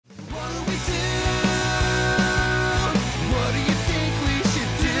we do? What do you think we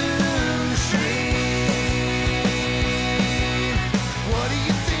should do? Stream. What do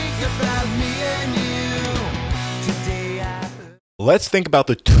you think about me and you? Today I heard. Let's think about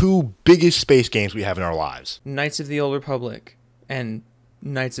the two biggest space games we have in our lives. Knights of the Old Republic and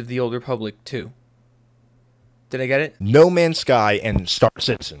Knights of the Old Republic 2. Did I get it? No Man's Sky and Star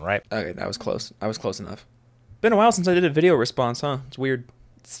Citizen, right? Okay, that was close. I was close enough. Been a while since I did a video response, huh? It's weird.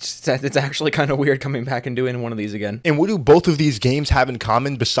 It's actually kind of weird coming back and doing one of these again. And what do both of these games have in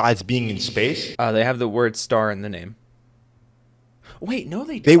common besides being in space? They have the word star in the name. Wait, no,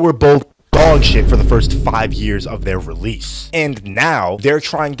 they They were both dog shit for the first 5 years of their release. And now they're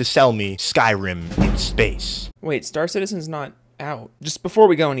trying to sell me Skyrim in space. Wait, Star Citizen's not out. Just before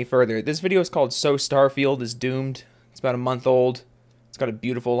we go any further, this video is called So Starfield is Doomed. It's about a month old. It's got a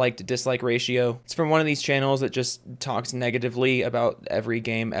beautiful like to dislike ratio. It's from one of these channels that just talks negatively about every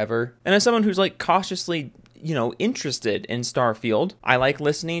game ever. And as someone who's like cautiously, you know, interested in Starfield, I like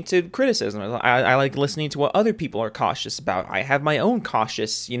listening to criticism. I like listening to what other people are cautious about. I have my own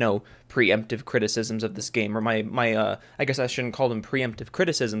cautious, you know, preemptive criticisms of this game, or my I guess I shouldn't call them preemptive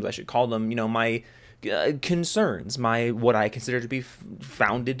criticisms. I should call them, you know, my concerns, my what I consider to be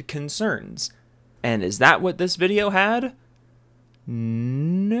founded concerns. And is that what this video had?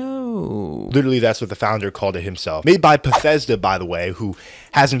 No. Literally, that's what the founder called it himself. Made by Bethesda, by the way, who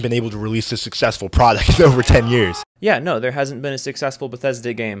hasn't been able to release a successful product in over 10 years. Yeah, no, there hasn't been a successful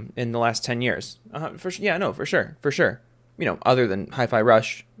Bethesda game in the last 10 years. For sure. You know, other than Hi-Fi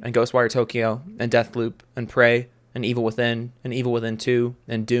Rush and Ghostwire Tokyo and Deathloop and Prey and Evil Within and Evil Within 2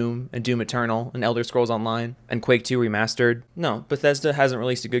 and Doom Eternal and Elder Scrolls Online and Quake 2 Remastered. No, Bethesda hasn't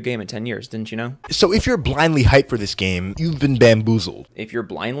released a good game in 10 years, didn't you know? So if you're blindly hyped for this game, you've been bamboozled. If you're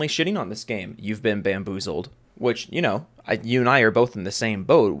blindly shitting on this game, you've been bamboozled. Which, you know, you and I are both in the same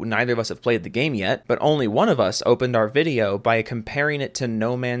boat. Neither of us have played the game yet, but only one of us opened our video by comparing it to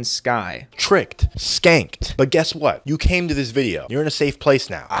No Man's Sky. Tricked, skanked. But guess what? You came to this video. You're in a safe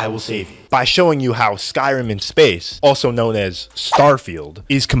place now. I will save you. By showing you how Skyrim in space, also known as Starfield,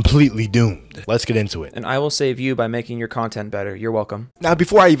 is completely doomed. Let's get into it. And I will save you by making your content better. You're welcome. Now,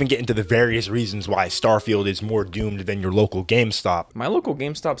 before I even get into the various reasons why Starfield is more doomed than your local GameStop, My local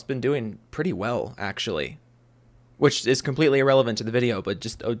GameStop's been doing pretty well, actually. Which is completely irrelevant to the video, but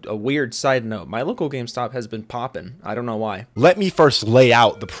just a weird side note. My local GameStop has been popping. I don't know why. let me first lay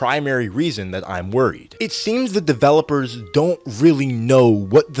out the primary reason that I'm worried. It seems the developers don't really know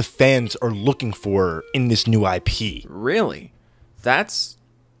what the fans are looking for in this new IP. Really? That's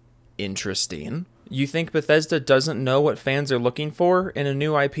interesting. You think Bethesda doesn't know what fans are looking for in a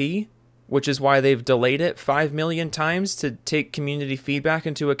new IP? Which is why they've delayed it 5 million times to take community feedback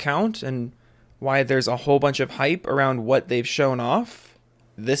into account, and why there's a whole bunch of hype around what they've shown off?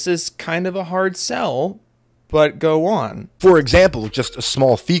 This is kind of a hard sell, but go on. For example, just a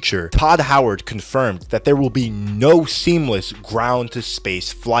small feature, Todd Howard confirmed that there will be no seamless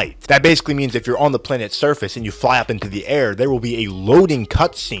ground-to-space flight. That basically means if you're on the planet's surface and you fly up into the air, there will be a loading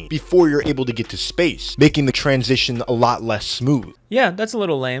cutscene before you're able to get to space, making the transition a lot less smooth. Yeah, that's a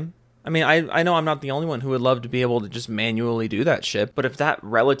little lame. I mean, I know I'm not the only one who would love to be able to just manually do that shit, but if that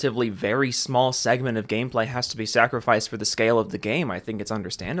relatively very small segment of gameplay has to be sacrificed for the scale of the game, I think it's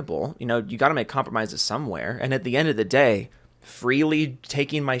understandable. You know, you gotta make compromises somewhere, and at the end of the day, freely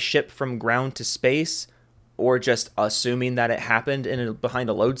taking my ship from ground to space, or just assuming that it happened behind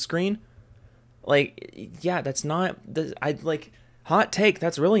a load screen, like, yeah, that's not, hot take,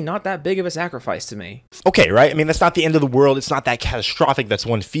 that's really not that big of a sacrifice to me. Okay, right? I mean, that's not the end of the world. It's not that catastrophic. That's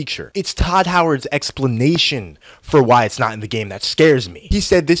one feature. It's Todd Howard's explanation for why it's not in the game that scares me. He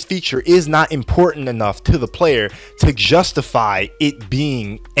said this feature is not important enough to the player to justify it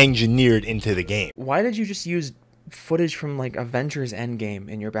being engineered into the game. Why did you just use footage from like Avengers Endgame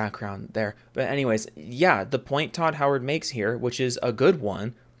in your background there? But anyways, yeah, the point Todd Howard makes here, which is a good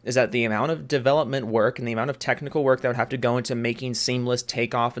one, is that the amount of development work and the amount of technical work that would have to go into making seamless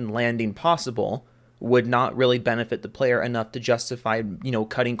takeoff and landing possible would not really benefit the player enough to justify, you know,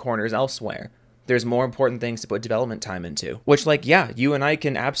 cutting corners elsewhere. There's more important things to put development time into. Which, like, yeah, you and I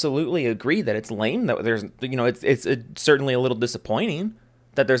can absolutely agree that it's lame, that there's, you know, it's certainly a little disappointing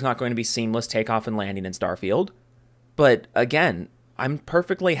that there's not going to be seamless takeoff and landing in Starfield. But again, I'm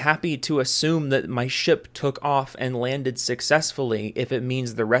perfectly happy to assume that my ship took off and landed successfully if it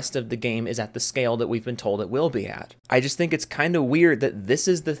means the rest of the game is at the scale that we've been told it will be at. I just think it's kind of weird that this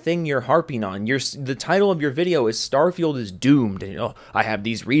is the thing you're harping on. The title of your video is Starfield is Doomed, and oh, I have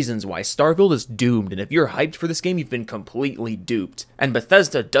these reasons why Starfield is doomed, and if you're hyped for this game, you've been completely duped. And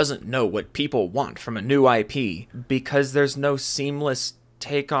Bethesda doesn't know what people want from a new IP because there's no seamless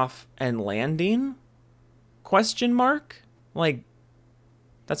takeoff and landing? Question mark? Like,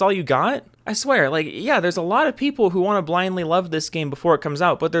 that's all you got? I swear, like, yeah, there's a lot of people who want to blindly love this game before it comes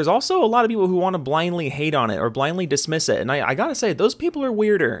out, but there's also a lot of people who want to blindly hate on it or blindly dismiss it. And I gotta say, those people are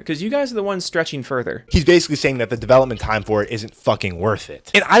weirder, because you guys are the ones stretching further. He's basically saying that the development time for it isn't fucking worth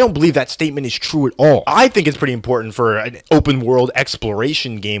it. And I don't believe that statement is true at all. I think it's pretty important for an open world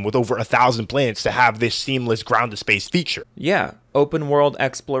exploration game with over 1,000 planets to have this seamless ground to space feature. Yeah, open world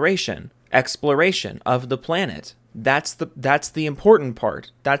exploration of the planet. That's the important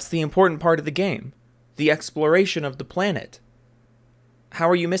part. That's the important part of the game. The exploration of the planet. How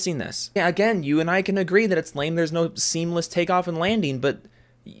are you missing this? Yeah, again, you and I can agree that it's lame there's no seamless takeoff and landing, but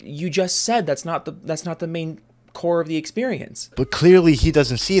you just said that's not the main core of the experience. But clearly he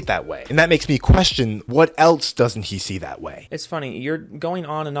doesn't see it that way. And that makes me question, what else doesn't he see that way? It's funny, you're going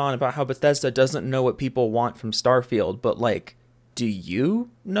on and on about how Bethesda doesn't know what people want from Starfield, but like, do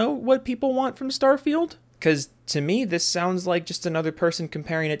you know what people want from Starfield? Because to me, this sounds like just another person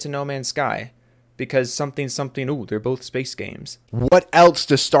comparing it to No Man's Sky. Because something, ooh, they're both space games. What else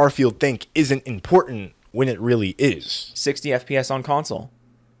does Starfield think isn't important when it really is? 60 FPS on console.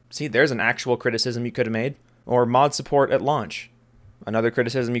 See, there's an actual criticism you could have made. Or mod support at launch. Another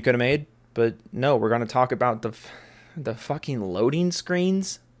criticism you could have made. But no, we're going to talk about the fucking loading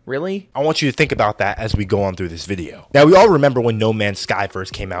screens. Really? I want you to think about that as we go on through this video. Now, we all remember when No Man's Sky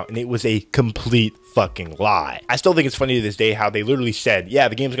first came out, and it was a complete fucking lie. I still think it's funny to this day how they literally said, yeah,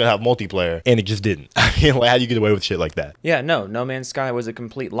 the game's gonna have multiplayer, and it just didn't. I mean, like, how do you get away with shit like that? Yeah, no Man's Sky was a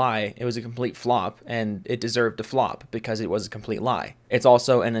complete lie. It was a complete flop, and it deserved to flop because it was a complete lie. It's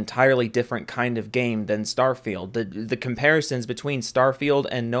also an entirely different kind of game than Starfield. The comparisons between Starfield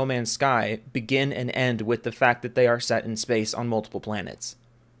and No Man's Sky begin and end with the fact that they are set in space on multiple planets.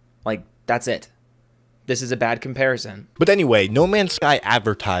 Like, that's it. This is a bad comparison. But anyway, No Man's Sky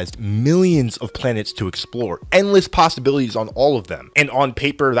advertised millions of planets to explore, endless possibilities on all of them. And on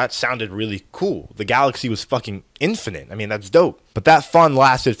paper, that sounded really cool. The galaxy was fucking infinite. I mean, that's dope. But that fun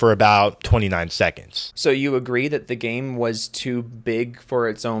lasted for about 29 seconds. So you agree that the game was too big for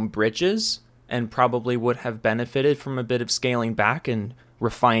its own britches and probably would have benefited from a bit of scaling back and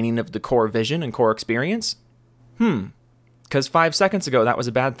refining of the core vision and core experience? Because 5 seconds ago, that was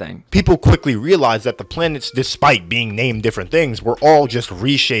a bad thing. People quickly realized that the planets, despite being named different things, were all just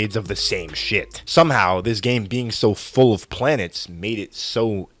reshades of the same shit. Somehow, this game being so full of planets made it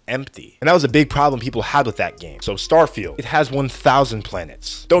so empty. And that was a big problem people had with that game. So Starfield, it has 1,000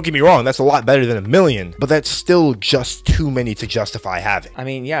 planets. Don't get me wrong, that's a lot better than 1,000,000, but that's still just too many to justify having. I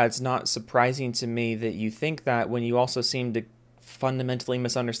mean, yeah, it's not surprising to me that you think that when you also seem to fundamentally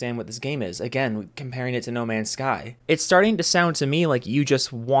misunderstand what this game is. Again, comparing it to No Man's Sky. It's starting to sound to me like you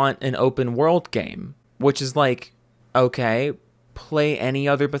just want an open world game, which is like, okay, play any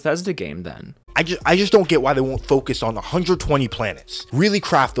other Bethesda game then. I just don't get why they won't focus on 120 planets. Really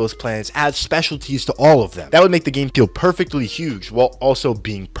craft those planets, add specialties to all of them. That would make the game feel perfectly huge while also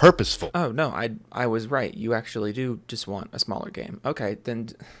being purposeful. Oh, no, I was right. You actually do just want a smaller game. Okay, then...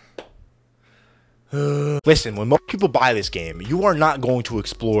 Listen, when most people buy this game, you are not going to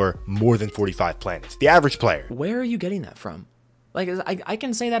explore more than 45 planets. The average player. Where are you getting that from? Like, I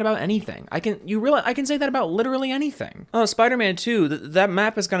can say that about anything. I can say that about literally anything. Oh, Spider-Man 2, that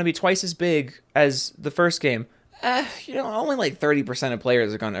map is going to be twice as big as the first game. Only like 30% of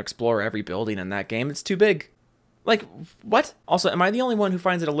players are going to explore every building in that game. It's too big. Like, what? Also, am I the only one who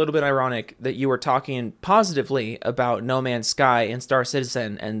finds it a little bit ironic that you were talking positively about No Man's Sky and Star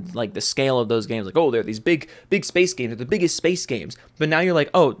Citizen and, like, the scale of those games? Like, oh, they're these big space games. They're the biggest space games. But now you're like,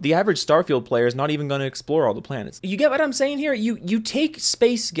 oh, the average Starfield player is not even going to explore all the planets. You get what I'm saying here? You take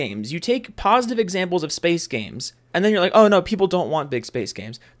space games. You take positive examples of space games. And then you're like, oh no, people don't want big space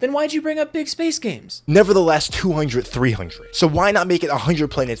games. Then why'd you bring up big space games? Nevertheless, 200, 300. So why not make it 100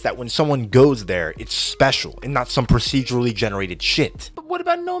 planets that when someone goes there, it's special and not some procedurally generated shit? But what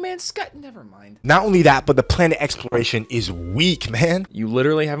about No Man's Sky? Never mind. Not only that, but the planet exploration is weak, man. You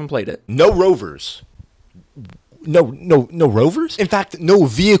literally haven't played it. No rovers. No rovers? In fact, no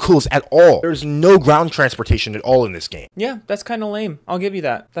vehicles at all. There's no ground transportation at all in this game. Yeah, that's kind of lame. I'll give you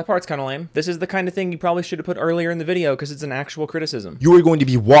that. That part's kind of lame. This is the kind of thing you probably should have put earlier in the video because it's an actual criticism. You are going to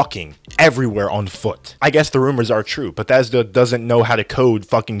be walking everywhere on foot. I guess the rumors are true. Bethesda doesn't know how to code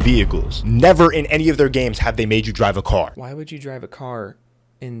fucking vehicles. Never in any of their games have they made you drive a car. Why would you drive a car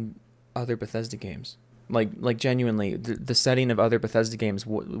in other Bethesda games? Like genuinely, the setting of other Bethesda games,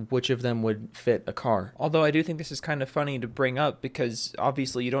 which of them would fit a car? Although I do think this is kind of funny to bring up because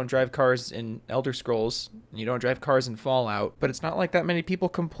obviously you don't drive cars in Elder Scrolls, you don't drive cars in Fallout, but it's not like that many people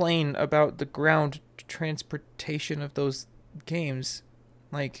complain about the ground transportation of those games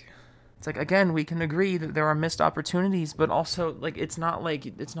Like, it's like, again, we can agree that there are missed opportunities, but also, like, it's not like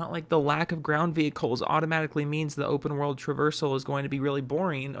the lack of ground vehicles automatically means the open world traversal is going to be really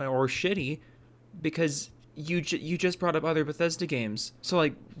boring or shitty, because you just brought up other Bethesda games. So,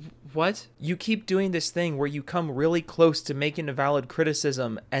 like, what? You keep doing this thing where you come really close to making a valid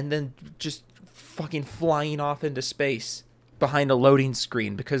criticism and then just fucking flying off into space behind a loading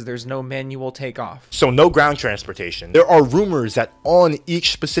screen because there's no manual takeoff. So no ground transportation. There are rumors that on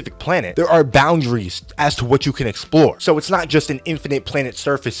each specific planet, there are boundaries as to what you can explore. So it's not just an infinite planet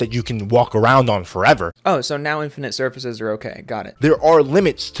surface that you can walk around on forever. Oh, so now infinite surfaces are okay. Got it. There are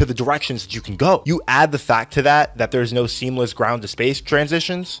limits to the directions that you can go. You add the fact to that there's no seamless ground to space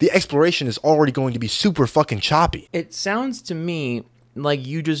transitions, the exploration is already going to be super fucking choppy. It sounds to me like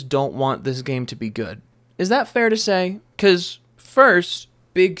you just don't want this game to be good. Is that fair to say? Because first,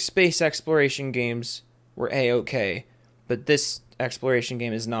 big space exploration games were A-okay, but this exploration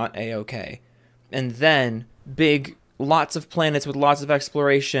game is not A-okay. And then, lots of planets with lots of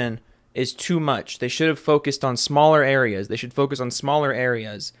exploration is too much. They should have focused on smaller areas. They should focus on smaller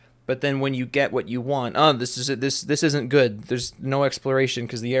areas. But then when you get what you want, this isn't good. There's no exploration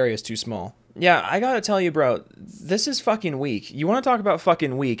because the area is too small. Yeah, I gotta tell you, bro, this is fucking weak. You want to talk about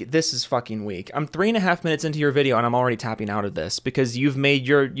fucking weak? This is fucking weak. I'm 3.5 minutes into your video and I'm already tapping out of this because you've made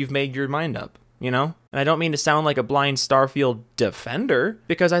your mind up, you know? And I don't mean to sound like a blind Starfield defender,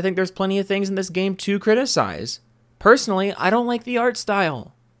 because I think there's plenty of things in this game to criticize. Personally, I don't like the art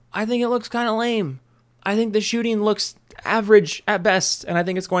style. I think it looks kind of lame. I think the shooting looks average at best, and I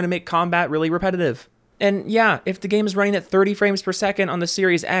think it's going to make combat really repetitive. And yeah, if the game is running at 30 frames per second on the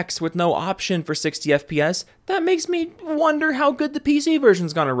Series X with no option for 60 FPS, that makes me wonder how good the PC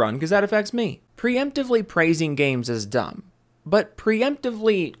version's gonna run, because that affects me. Preemptively praising games is dumb, but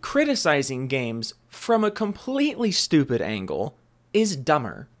preemptively criticizing games from a completely stupid angle is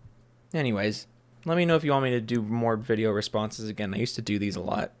dumber. Anyways, let me know if you want me to do more video responses again. I used to do these a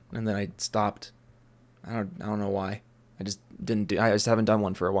lot, and then I stopped. I don't know why. I just haven't done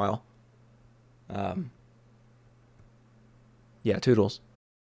one for a while. Yeah, toodles.